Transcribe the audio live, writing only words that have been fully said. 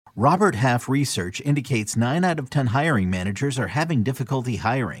Robert Half research indicates 9 out of 10 hiring managers are having difficulty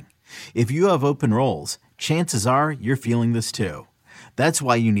hiring. If you have open roles, chances are you're feeling this too. That's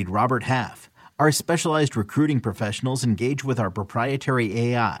why you need Robert Half. Our specialized recruiting professionals engage with our proprietary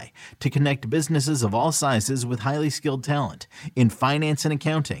AI to connect businesses of all sizes with highly skilled talent in finance and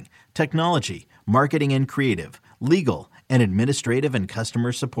accounting, technology, marketing and creative, legal, and administrative and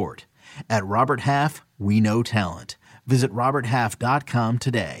customer support. At Robert Half, we know talent. Visit roberthalf.com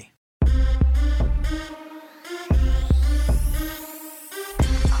today.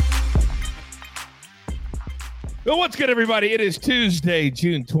 Well, what's good, everybody? It is Tuesday,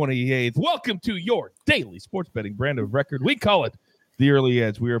 June 28th. Welcome to your daily sports betting brand of record. We call it The Early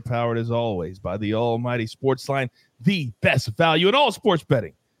Edge. We are powered, as always, by the almighty Sportsline, the best value in all sports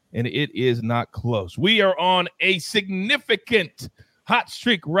betting, and it is not close. We are on a significant hot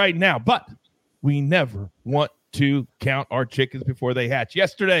streak right now, but we never want to count our chickens before they hatch.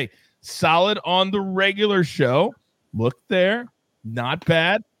 Yesterday, solid on the regular show. Look there, not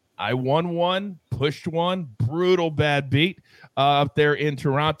bad. I won one, pushed one, brutal bad beat up there in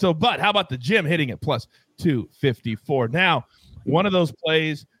Toronto. But how about the Jim hitting it plus 254? Now, one of those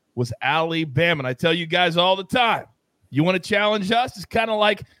plays was Alabama. And I tell you guys all the time, you want to challenge us? It's kind of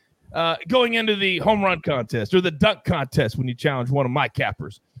like going into the home run contest or the dunk contest when you challenge one of my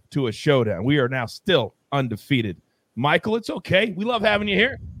cappers to a showdown. We are now still undefeated. Michael, it's okay. We love having you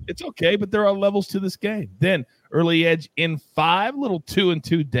here. It's okay, but there are levels to this game. Then early edge in 5, little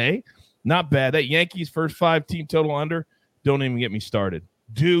 2-2 day. Not bad. That Yankees first 5 team total under, don't even get me started.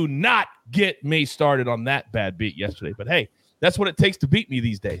 Do not get me started on that bad beat yesterday. But hey, that's what it takes to beat me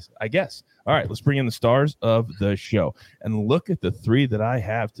these days, I guess. All right, let's bring in the stars of the show and look at the 3 that I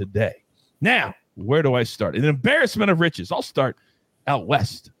have today. Now, where do I start? An embarrassment of riches. I'll start out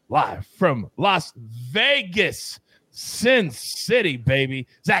west, live from Las Vegas, Sin City, baby.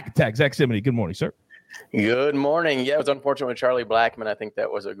 Zach Simony. Good morning, sir. Good morning. Yeah, it was unfortunate with Charlie Blackmon. I think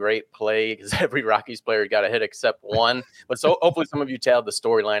that was a great play because every Rockies player got a hit except one. But so hopefully some of you tailed the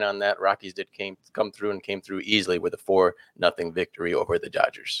storyline on that. Rockies did come through easily with a 4-0 victory over the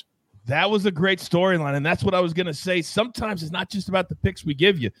Dodgers. That was a great storyline, and that's what I was going to say. Sometimes it's not just about the picks we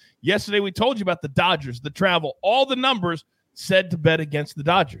give you. Yesterday we told you about the Dodgers, the travel, all the numbers said to bet against the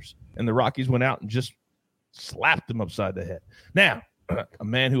Dodgers, and the Rockies went out and just slapped them upside the head. Now, a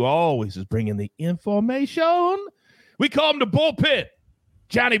man who always is bringing the information. We call him the bullpen,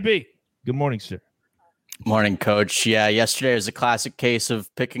 Johnny B. Good morning, sir. Morning, Coach. Yeah, yesterday was a classic case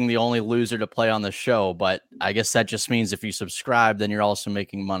of picking the only loser to play on the show, but I guess that just means if you subscribe, then you're also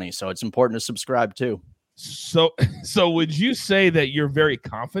making money. So it's important to subscribe too. So would you say that you're very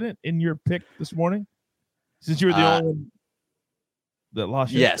confident in your pick this morning, since you were the only one that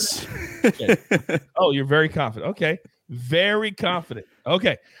lost? Yes. Okay. Oh, you're very confident. Okay. Very confident.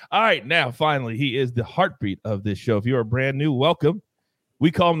 Okay. All right. Now, finally, he is the heartbeat of this show. If you are brand new, welcome. We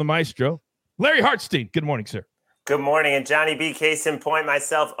call him the Maestro. Larry Hartstein. Good morning, sir. Good morning. And Johnny B. Case in point,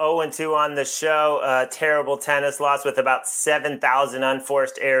 myself, 0-2 on the show. Terrible tennis loss with about 7,000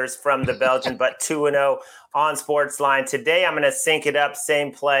 unforced errors from the Belgian, but 2-0 on Sportsline. Today, I'm going to sync it up.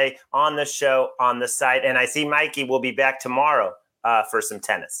 Same play on the show, on the site. And I see Mikey will be back tomorrow for some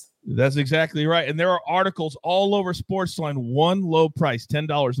tennis. That's exactly right. And there are articles all over Sportsline, one low price,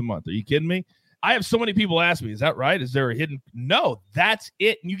 $10 a month. Are you kidding me? I have so many people ask me, is that right? Is there a hidden? No, that's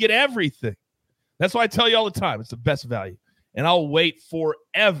it. And you get everything. That's why I tell you all the time, it's the best value. And I'll wait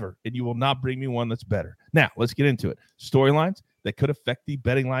forever, and you will not bring me one that's better. Now, let's get into it. Storylines that could affect the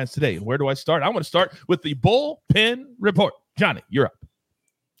betting lines today. And where do I start? I'm going to start with the bullpen report. Johnny, you're up.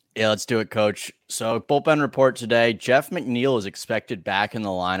 Yeah, let's do it, Coach. So bullpen report today. Jeff McNeil is expected back in the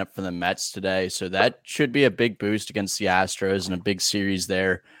lineup for the Mets today. So that should be a big boost against the Astros and a big series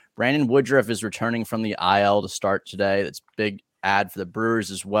there. Brandon Woodruff is returning from the IL to start today. That's a big add for the Brewers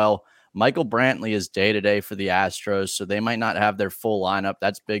as well. Michael Brantley is day-to-day for the Astros, so they might not have their full lineup.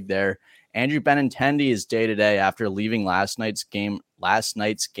 That's big there. Andrew Benintendi is day-to-day after leaving last night's game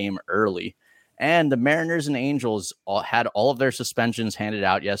early. And the Mariners and Angels had all of their suspensions handed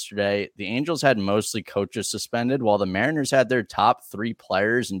out yesterday. The Angels had mostly coaches suspended, while the Mariners had their top 3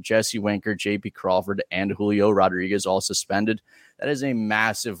 players, and Jesse Winker, J.P. Crawford, and Julio Rodriguez all suspended. That is a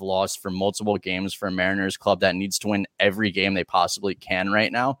massive loss for multiple games for a Mariners club that needs to win every game they possibly can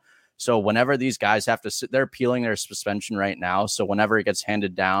right now. So whenever these guys have to sit there appealing their suspension right now, so whenever it gets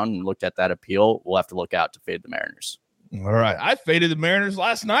handed down and looked at that appeal, we'll have to look out to fade the Mariners. All right. I faded the Mariners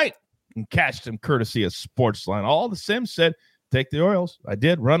last night and cashed them courtesy of Sportsline. All the Sims said, take the Orioles. I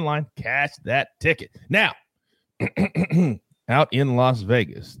did. Run line, cash that ticket. Now, out in Las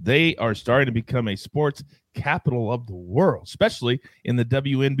Vegas, they are starting to become a sports capital of the world, especially in the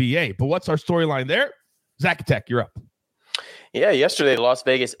WNBA. But what's our storyline there? Zach Attack, you're up. Yeah, yesterday, the Las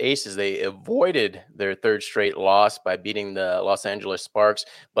Vegas Aces, they avoided their third straight loss by beating the Los Angeles Sparks.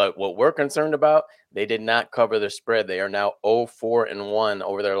 But what we're concerned about, they did not cover the spread. They are now 0-4-1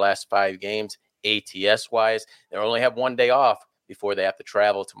 over their last 5 games. ATS-wise, they only have 1 day off before they have to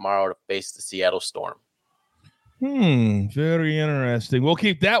travel tomorrow to face the Seattle Storm. Very interesting. We'll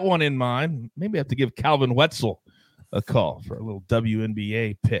keep that one in mind. Maybe I have to give Calvin Wetzel a call for a little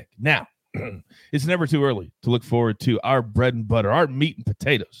WNBA pick. Now, it's never too early to look forward to our bread and butter, our meat and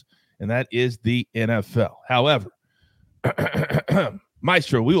potatoes, and that is the NFL. However,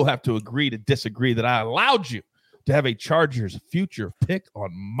 Maestro, we will have to agree to disagree that I allowed you to have a Chargers future pick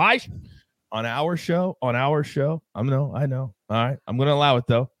on our show. I know. All right, I'm going to allow it,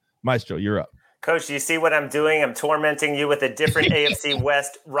 though. Maestro, you're up. Coach, do you see what I'm doing? I'm tormenting you with a different AFC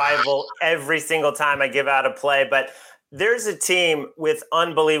West rival every single time I give out a play. But there's a team with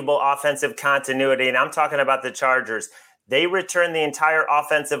unbelievable offensive continuity, and I'm talking about the Chargers. They returned the entire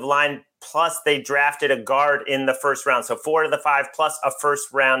offensive line, plus they drafted a guard in the first round. So 4 of the 5, plus a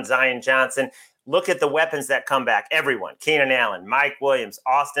first-round Zion Johnson. Look at the weapons that come back. Everyone, Keenan Allen, Mike Williams,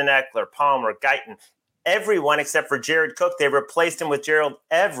 Austin Eckler, Palmer, Guyton, everyone except for Jared Cook. They replaced him with Gerald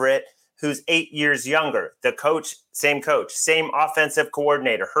Everett, who's 8 years younger. The coach, same offensive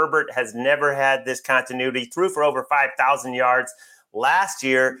coordinator. Herbert has never had this continuity, threw for over 5,000 yards last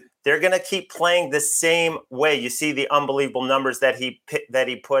year. They're going to keep playing the same way. You see the unbelievable numbers that he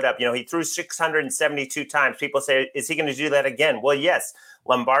put up. You know, he threw 672 times. People say, is he going to do that again? Well, yes.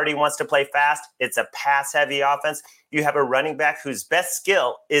 Lombardi wants to play fast. It's a pass-heavy offense. You have a running back whose best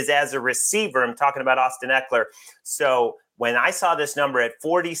skill is as a receiver. I'm talking about Austin Eckler. So when I saw this number at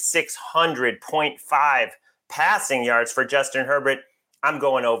 4,600.5 passing yards for Justin Herbert, I'm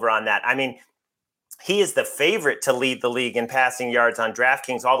going over on that. I mean, he is the favorite to lead the league in passing yards on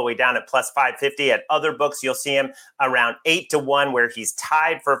DraftKings, all the way down at plus 550. At other books, you'll see him around 8-1, where he's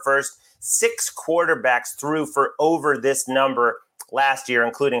tied for first. 6 quarterbacks threw for over this number last year,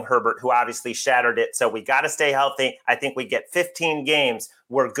 including Herbert, who obviously shattered it. So we got to stay healthy. I think we get 15 games.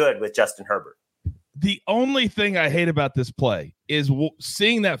 We're good with Justin Herbert. The only thing I hate about this play is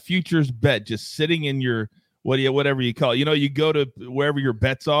seeing that futures bet just sitting in your whatever you call it. You know, you go to wherever your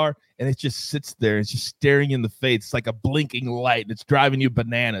bets are, and it just sits there. It's just staring in the face. It's like a blinking light, and it's driving you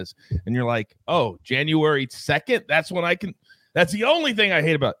bananas. And you're like, oh, January 2nd? That's when I can. That's the only thing I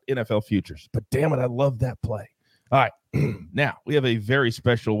hate about NFL futures. But damn it, I love that play. All right. Now, we have a very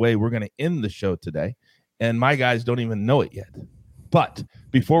special way we're going to end the show today, and my guys don't even know it yet. But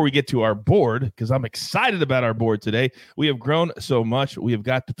before we get to our board, because I'm excited about our board today, we have grown so much, we have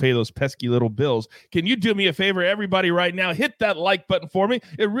got to pay those pesky little bills. Can you do me a favor, everybody, right now? Hit that like button for me.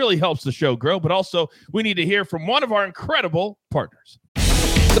 It really helps the show grow, but also we need to hear from one of our incredible partners.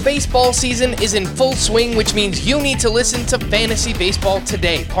 The baseball season is in full swing, which means you need to listen to Fantasy Baseball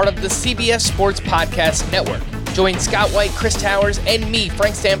Today, part of the CBS Sports Podcast Network. Join Scott White, Chris Towers, and me,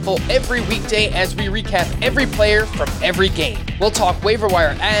 Frank Stample, every weekday as we recap every player from every game. We'll talk waiver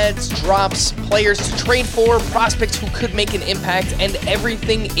wire ads, drops, players to trade for, prospects who could make an impact, and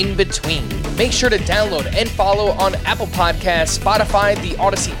everything in between. Make sure to download and follow on Apple Podcasts, Spotify, the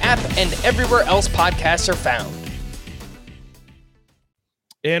Odyssey app, and everywhere else podcasts are found.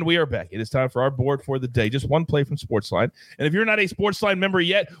 And we are back. It is time for our board for the day. Just one play from Sportsline. And if you're not a Sportsline member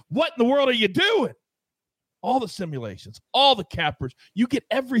yet, what in the world are you doing? All the simulations, all the cappers, you get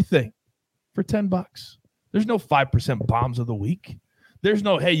everything for $10. There's no 5% bombs of the week. There's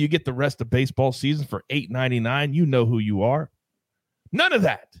no, hey, you get the rest of baseball season for $8.99. You know who you are. None of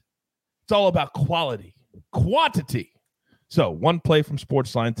that. It's all about quality, quantity. So one play from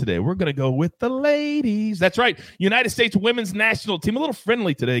Sportsline today. We're going to go with the ladies. That's right. United States women's national team, a little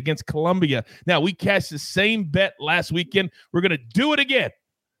friendly today against Colombia. Now, we cashed the same bet last weekend. We're going to do it again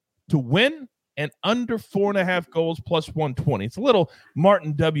to win and under 4.5 goals plus 120. It's a little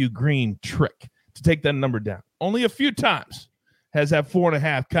Martin W. Green trick to take that number down. Only a few times has that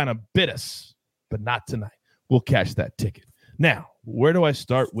 4.5 kind of bit us, but not tonight. We'll cash that ticket. Now, where do I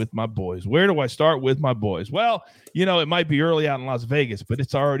start with my boys? Well, you know, it might be early out in Las Vegas, but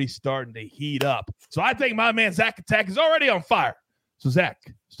it's already starting to heat up. So I think my man Zach Attack is already on fire. So Zach,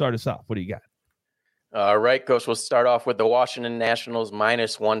 start us off. What do you got? All right, Coach, we'll start off with the Washington Nationals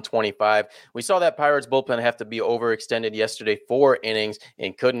minus 125. We saw that Pirates bullpen have to be overextended yesterday, 4 innings,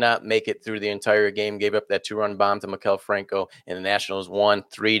 and could not make it through the entire game. Gave up that 2-run bomb to Maikel Franco, and the Nationals won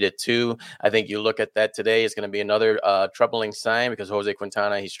 3-2. I think you look at that today, it's going to be another troubling sign because Jose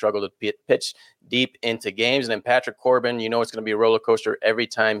Quintana, he struggled to pitch deep into games. And then Patrick Corbin, it's going to be a roller coaster every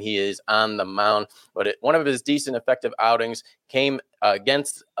time he is on the mound. But one of his decent, effective outings came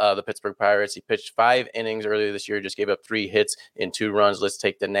against the Pittsburgh Pirates. He pitched 5 innings earlier this year, just gave up 3 hits and 2 runs. Let's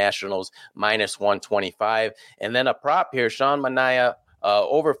take the Nationals minus 125. And then a prop here, Sean Manaea,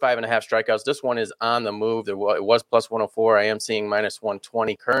 over 5.5 strikeouts. This one is on the move. It was plus 104. I am seeing minus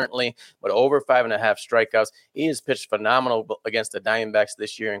 120 currently, but over 5.5 strikeouts. He has pitched phenomenal against the Diamondbacks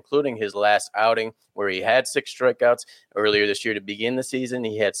this year, including his last outing where he had 6 strikeouts earlier this year to begin the season.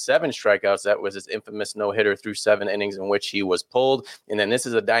 He had 7 strikeouts. That was his infamous no-hitter through 7 innings in which he was pulled. And then this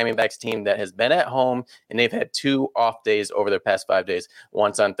is a Diamondbacks team that has been at home, and they've had 2 off days over their past 5 days,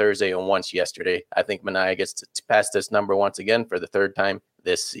 once on Thursday and once yesterday. I think Manaea gets to pass this number once again for the 3rd time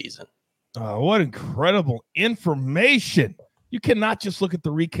this season. What incredible information. You cannot just look at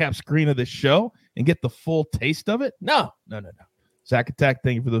the recap screen of this show and get the full taste of it. No. Zach Attack,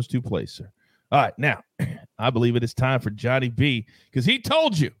 thank you for those 2 plays, sir. All right, now, I believe it is time for Johnny B, because he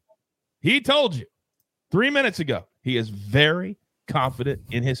told you 3 minutes ago, he is very confident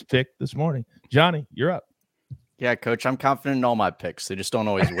in his pick this morning. Johnny, you're up. Yeah, Coach, I'm confident in all my picks. They just don't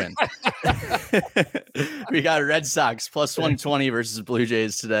always win. We got Red Sox plus 120 versus Blue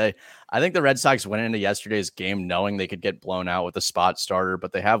Jays today. I think the Red Sox went into yesterday's game knowing they could get blown out with a spot starter,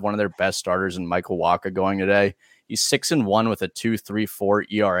 but they have one of their best starters in Michael Wacha going today. He's 6-1 with a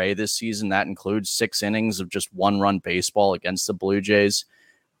 2.34 ERA this season. That includes 6 innings of just 1-run baseball against the Blue Jays.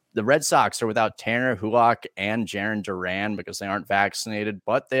 The Red Sox are without Tanner Hulock and Jarren Duran because they aren't vaccinated,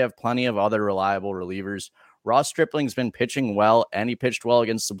 but they have plenty of other reliable relievers. Ross Stripling's been pitching well, and he pitched well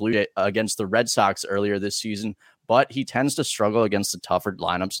against the Red Sox earlier this season, but he tends to struggle against the tougher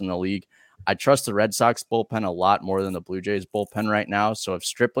lineups in the league. I trust the Red Sox bullpen a lot more than the Blue Jays bullpen right now, so if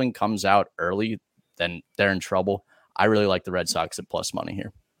Stripling comes out early, then they're in trouble. I really like the Red Sox at plus money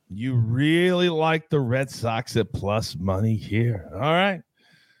here. You really like the Red Sox at plus money here. All right.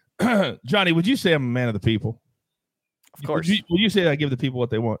 Johnny, would you say I'm a man of the people? Of course. Would you say I give the people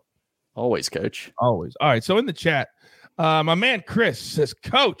what they want? Always, Coach. Always. All right. So in the chat, my man Chris says,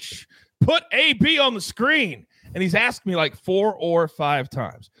 Coach, put AB on the screen. And he's asked me like 4 or 5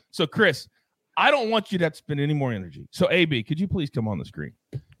 times. So, Chris, I don't want you to have to spend any more energy. So, AB, could you please come on the screen?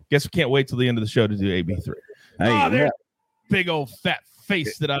 Guess we can't wait till the end of the show to do AB3. Hey, there's big old fat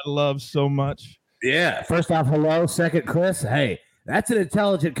face that I love so much. Yeah. First off, hello. Second, Chris. Hey, that's an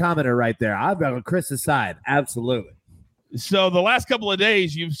intelligent commenter right there. I've been on Chris's side. Absolutely. So the last couple of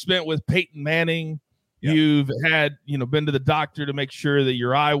days you've spent with Peyton Manning. Yep. You've had, been to the doctor to make sure that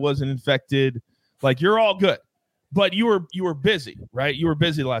your eye wasn't infected. Like, you're all good. But you were busy, right? You were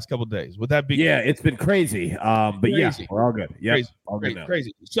busy the last couple of days. Would that be? Yeah, it's been crazy. But crazy. Yeah, we're all good. Yeah, all good now.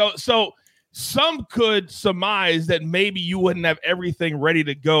 Crazy. So some could surmise that maybe you wouldn't have everything ready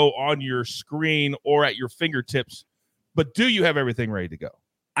to go on your screen or at your fingertips. But do you have everything ready to go?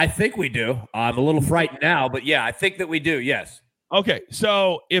 I think we do. I'm a little frightened now, but yeah, I think that we do. Yes. Okay.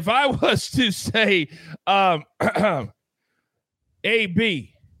 So if I was to say,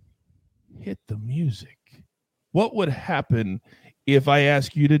 AB, hit the music, what would happen if I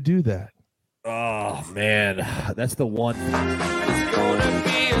ask you to do that? Oh, man. That's the one.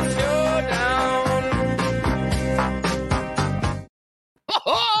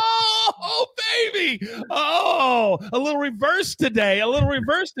 Oh, baby. Oh, a little reverse today.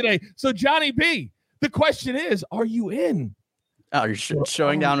 So, Johnny B, the question is, are you in? Oh, you're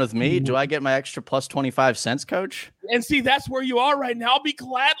showing down with me? Do I get my extra plus 25 cents, Coach? And see, that's where you are right now. I'll be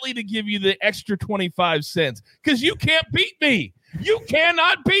gladly to give you the extra 25 cents because you can't beat me. You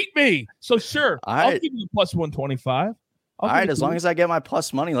cannot beat me. So, sure, I'll give you plus 125. All right, as long as I get my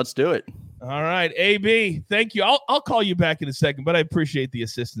plus money, let's do it. All right, AB, thank you. I'll call you back in a second, but I appreciate the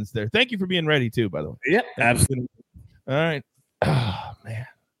assistance there. Thank you for being ready, too, by the way. Yep, absolutely. All right. Oh, man.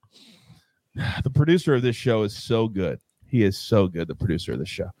 The producer of this show is so good. He is so good, the producer of the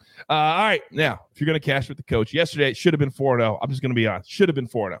show. All right, now, if you're going to cash with the coach, yesterday it should have been 4-0. I'm just going to be honest. Should have been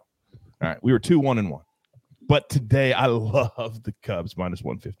 4-0. All right, we were 2-1-1. But today, I love the Cubs, minus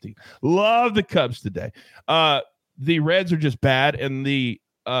 115. Love the Cubs today. The Reds are just bad, and the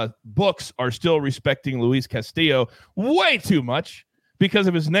books are still respecting Luis Castillo way too much because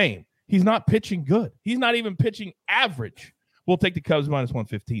of his name. He's not pitching good. He's not even pitching average. We'll take the Cubs minus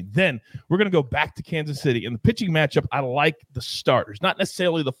 115. Then we're going to go back to Kansas City. In the pitching matchup, I like the starters, not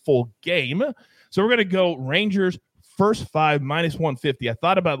necessarily the full game. So we're going to go Rangers first 5 minus 150. I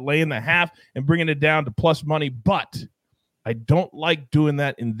thought about laying the half and bringing it down to plus money, but I don't like doing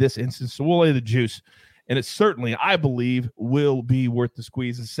that in this instance. So we'll lay the juice. And it certainly, I believe, will be worth the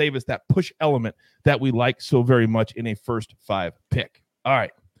squeeze and save us that push element that we like so very much in a first 5 pick. All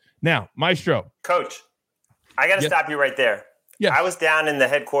right. Now, Maestro. Coach, I got to stop you right there. Yeah. I was down in the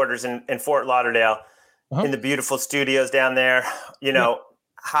headquarters in Fort Lauderdale, in the beautiful studios down there,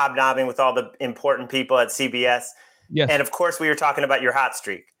 hobnobbing with all the important people at CBS. Yes. And of course, we were talking about your hot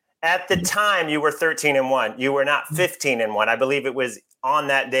streak. At the time, you were 13-1. You were not 15-1. I believe it was on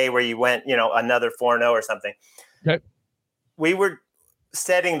that day where you went, another 4-0 or something. Okay. We were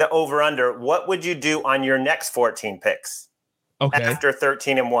setting the over-under. What would you do on your next 14 picks after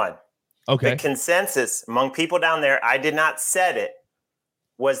 13-1? Okay. The consensus among people down there, I did not set it,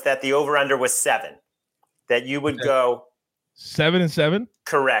 was that the over-under was 7. That you would go 7-7?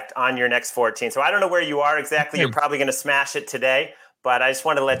 Correct, on your next 14. So I don't know where you are exactly. You're probably going to smash it today, but I just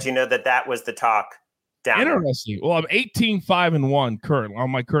wanted to let you know that was the talk down Interesting. Well, I'm 18-5-1 current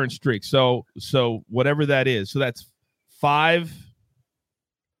on my current streak. So whatever that is. So that's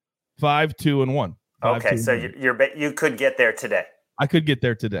 5-2-1. Okay, so you could get there today. I could get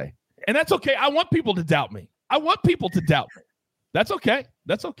there today. And that's okay. I want people to doubt me. That's okay.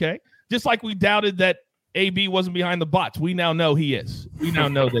 Just like we doubted that AB wasn't behind the bots. We now know he is. We now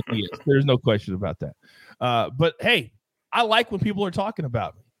know that he is. There's no question about that. But, hey, I like when people are talking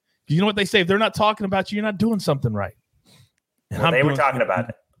about me. You know what they say? If they're not talking about you, you're not doing something right. And they were talking about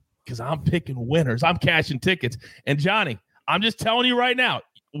it. Because I'm picking winners. I'm cashing tickets. And, Johnny, I'm just telling you right now,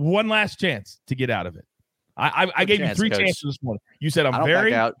 one last chance to get out of it. I gave you 3 chances this morning. You said I'm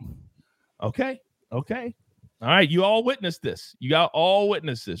very – out. Okay. All right. You all witnessed this. You got all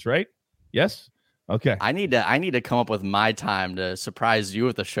witnessed this, right? Yes? Okay. I need to come up with my time to surprise you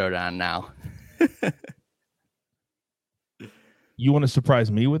with the showdown now. You want to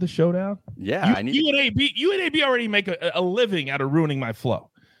surprise me with a showdown? Yeah. You and AB already make a living out of ruining my flow.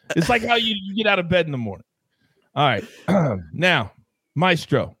 It's like how you get out of bed in the morning. All right. Now,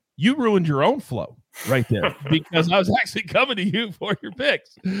 Maestro, you ruined your own flow right there because I was actually coming to you for your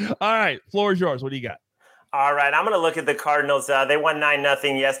picks. All right. Floor is yours. What do you got? All right, I'm going to look at the Cardinals. They won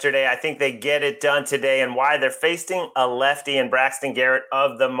 9-0 yesterday. I think they get it done today. And why? They're facing a lefty in Braxton Garrett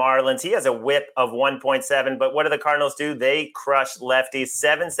of the Marlins. He has a whip of 1.7. But what do the Cardinals do? They crush lefties.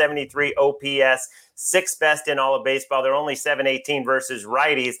 773 OPS, 6th best in all of baseball. They're only 718 versus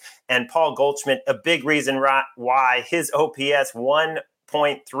righties. And Paul Goldschmidt, a big reason why his OPS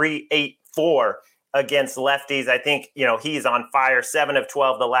 1.384 against lefties. I think, he's on fire. 7 of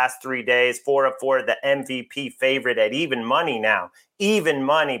 12 the last 3 days, 4 of 4, the MVP favorite at even money now. Even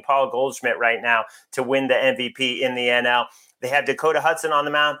money, Paul Goldschmidt right now to win the MVP in the NL. They have Dakota Hudson on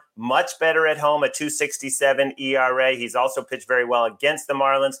the mound, much better at home, a 2.67 ERA. He's also pitched very well against the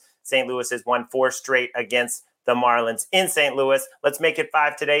Marlins. St. Louis has won 4 straight against the Marlins in St. Louis. Let's make it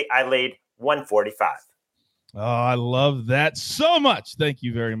 5 today. I laid 145. Oh, I love that so much. Thank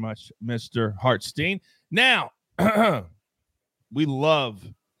you very much, Mr. Hartstein. Now, we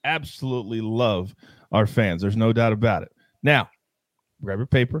absolutely love our fans. There's no doubt about it. Now, grab your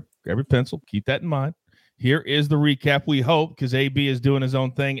paper, grab your pencil, keep that in mind. Here is the recap, we hope, because AB is doing his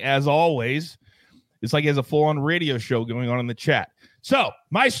own thing as always. It's like he has a full-on radio show going on in the chat. So,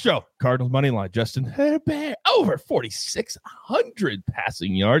 Maestro, Cardinals money line, Justin Herbert, over 4,600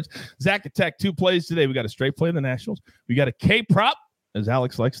 passing yards. Zach attacked 2 plays today. We got a straight play in the Nationals. We got a K prop, as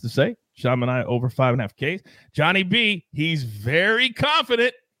Alex likes to say. Sham and I over 5.5 Ks. Johnny B, he's very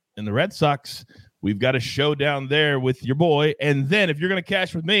confident in the Red Sox. We've got a showdown there with your boy. And then if you're going to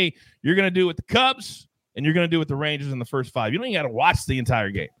cash with me, you're going to do it with the Cubs, and you're going to do it with the Rangers in the first 5. You don't even got to watch the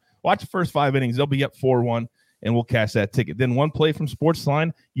entire game. Watch the first 5 innings. They'll be up 4-1. And we'll cash that ticket. Then one play from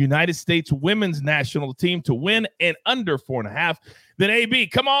Sportsline, United States women's national team to win and under 4.5. Then AB,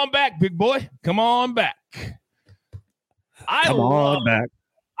 come on back, big boy. Come on back. I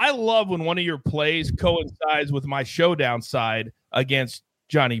love when one of your plays coincides with my showdown side against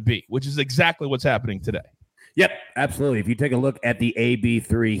Johnny B, which is exactly what's happening today. Yep, absolutely. If you take a look at the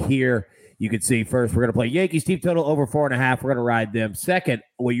AB3 here, you can see first, we're going to play Yankees team total over 4.5. We're going to ride them. Second,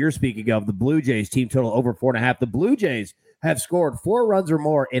 what you're speaking of, the Blue Jays team total over 4.5. The Blue Jays have scored 4 runs or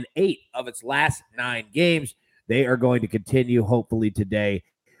more in 8 of its last 9 games. They are going to continue, hopefully, today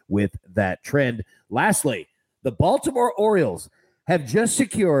with that trend. Lastly, the Baltimore Orioles have just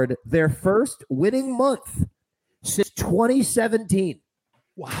secured their first winning month since 2017.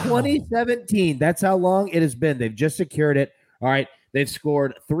 Wow. 2017. That's how long it has been. They've just secured it. All right. They've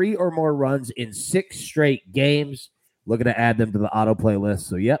scored 3 or more runs in 6 straight games. Looking to add them to the autoplay list.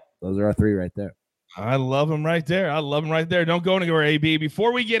 So, yep, those are our 3 right there. I love them right there. Don't go anywhere, AB.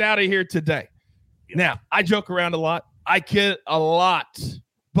 Before we get out of here today, now, I joke around a lot. I kid a lot.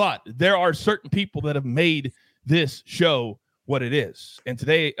 But there are certain people that have made this show what it is. And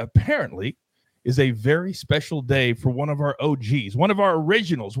today, apparently, is a very special day for one of our OGs, one of our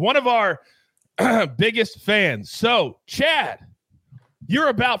originals, one of our biggest fans. So, Chad, you're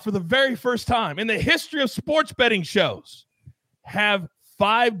about, for the very first time in the history of sports betting shows, have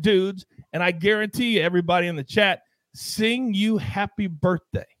 5 dudes, and I guarantee you, everybody in the chat, sing you happy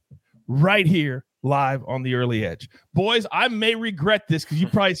birthday right here live on the Early Edge. Boys, I may regret this because you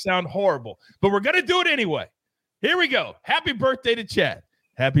probably sound horrible, but we're going to do it anyway. Here we go. Happy birthday to Chad.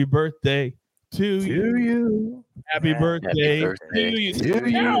 Happy birthday to you. Happy birthday to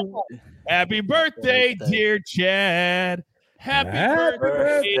you. Happy birthday, dear Chad. Happy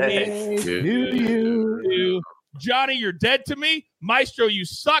birthday to you. Johnny, you're dead to me. Maestro, you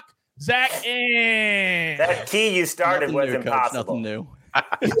suck. Zach, and that key you started was impossible. Nothing new.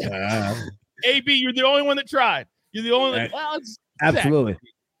 AB, you're the only one that tried. You're the only one. Well, absolutely. Zach.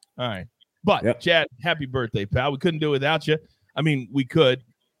 All right. But, Chad, happy birthday, pal. We couldn't do it without you. I mean, we could,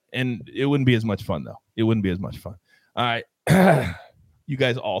 and it wouldn't be as much fun, though. It wouldn't be as much fun. All right. You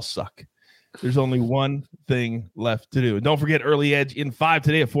guys all suck. There's only one thing left to do. And don't forget Early Edge in 5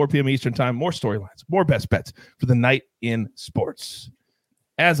 today at 4 p.m. Eastern time. More storylines, more best bets for the night in sports.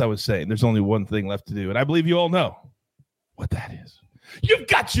 As I was saying, there's only one thing left to do, and I believe you all know what that is. You've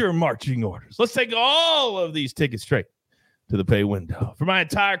got your marching orders. Let's take all of these tickets straight to the pay window. For my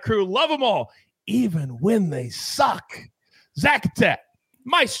entire crew, love them all, even when they suck. Zach Attack,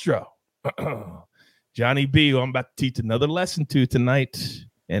 Maestro, Johnny B, who I'm about to teach another lesson to tonight,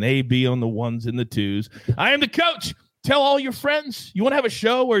 and AB on the 1s and the 2s. I am the coach. Tell all your friends. You want to have a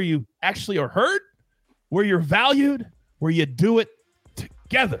show where you actually are heard, where you're valued, where you do it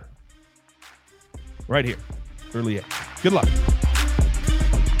together. Right here. Early Edge. Good luck.